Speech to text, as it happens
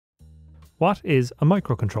What is a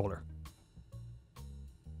microcontroller?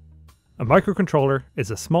 A microcontroller is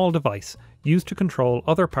a small device used to control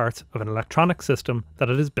other parts of an electronic system that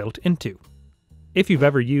it is built into. If you've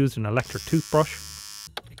ever used an electric toothbrush,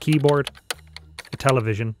 a keyboard, a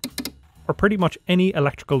television, or pretty much any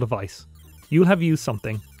electrical device, you'll have used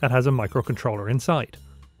something that has a microcontroller inside.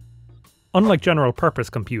 Unlike general purpose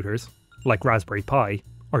computers, like Raspberry Pi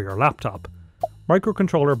or your laptop,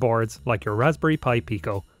 microcontroller boards like your Raspberry Pi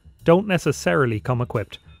Pico don't necessarily come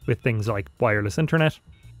equipped with things like wireless internet,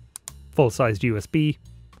 full-sized USB,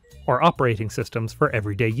 or operating systems for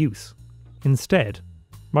everyday use. Instead,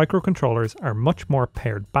 microcontrollers are much more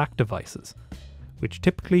pared-back devices, which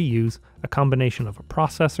typically use a combination of a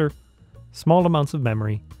processor, small amounts of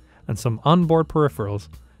memory, and some onboard peripherals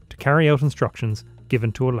to carry out instructions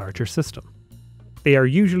given to a larger system. They are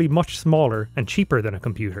usually much smaller and cheaper than a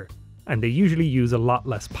computer, and they usually use a lot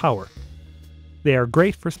less power. They are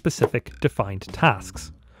great for specific, defined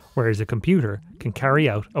tasks, whereas a computer can carry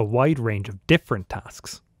out a wide range of different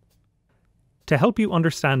tasks. To help you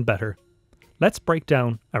understand better, let's break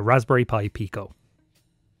down a Raspberry Pi Pico.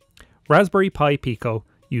 Raspberry Pi Pico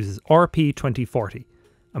uses RP2040,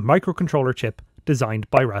 a microcontroller chip designed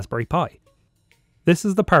by Raspberry Pi. This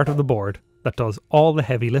is the part of the board that does all the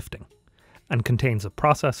heavy lifting, and contains a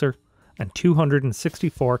processor and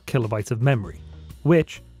 264 kilobytes of memory,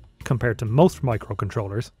 which, compared to most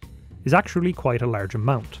microcontrollers, is actually quite a large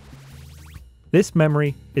amount. This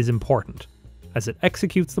memory is important, as it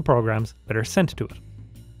executes the programs that are sent to it.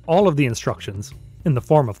 All of the instructions, in the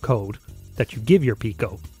form of code, that you give your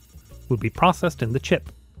Pico will be processed in the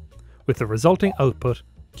chip, with the resulting output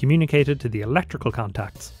communicated to the electrical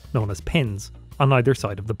contacts, known as pins, on either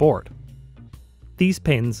side of the board. These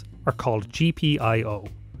pins are called GPIO,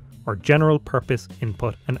 or General Purpose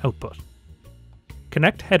Input and Output.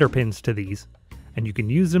 Connect header pins to these, and you can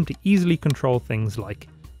use them to easily control things like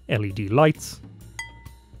LED lights,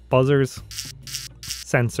 buzzers,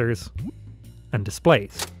 sensors, and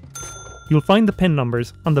displays. You'll find the pin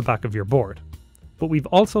numbers on the back of your board, but we've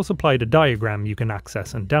also supplied a diagram you can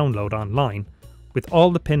access and download online with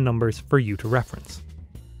all the pin numbers for you to reference.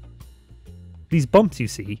 These bumps you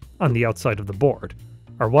see on the outside of the board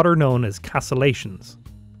are what are known as cancellations.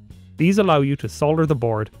 These allow you to solder the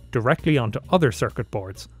board directly onto other circuit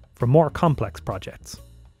boards for more complex projects.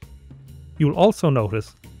 You'll also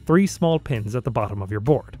notice 3 small pins at the bottom of your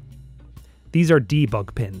board. These are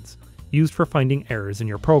debug pins, used for finding errors in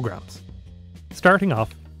your programs. Starting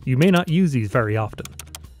off, you may not use these very often,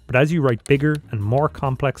 but as you write bigger and more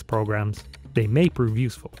complex programs, they may prove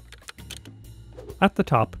useful. At the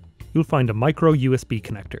top, you'll find a micro USB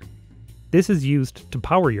connector. This is used to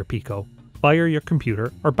power your Pico via your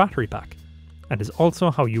computer or battery pack, and is also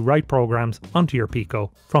how you write programs onto your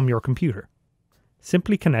Pico from your computer.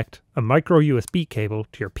 Simply connect a micro USB cable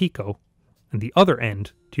to your Pico and the other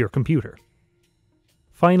end to your computer.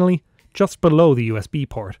 Finally, just below the USB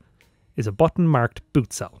port is a button marked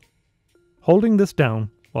boot cell. Holding this down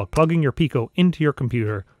while plugging your Pico into your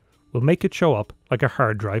computer will make it show up like a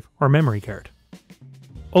hard drive or memory card.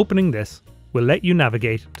 Opening this will let you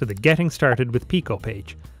navigate to the Getting Started with Pico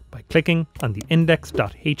page by clicking on the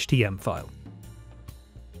index.html file.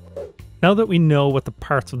 Now that we know what the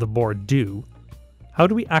parts of the board do, how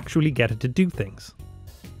do we actually get it to do things?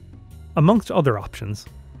 Amongst other options,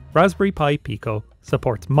 Raspberry Pi Pico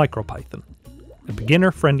supports MicroPython, a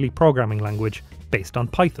beginner-friendly programming language based on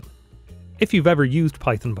Python. If you've ever used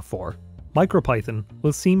Python before, MicroPython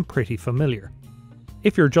will seem pretty familiar.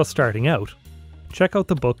 If you're just starting out, check out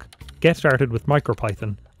the book Get Started with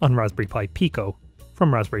MicroPython on Raspberry Pi Pico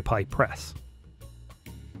from Raspberry Pi Press.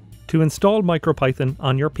 To install MicroPython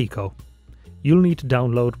on your Pico, you'll need to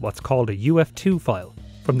download what's called a UF2 file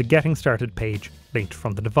from the Getting Started page linked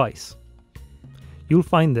from the device. You'll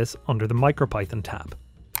find this under the MicroPython tab.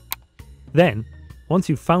 Then, once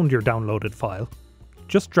you've found your downloaded file,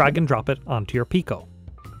 just drag and drop it onto your Pico.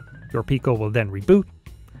 Your Pico will then reboot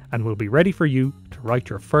and will be ready for you to write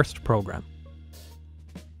your first program.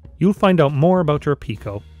 You'll find out more about your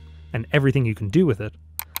Pico and everything you can do with it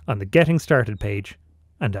on the Getting Started page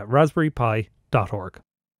and at raspberrypi.org.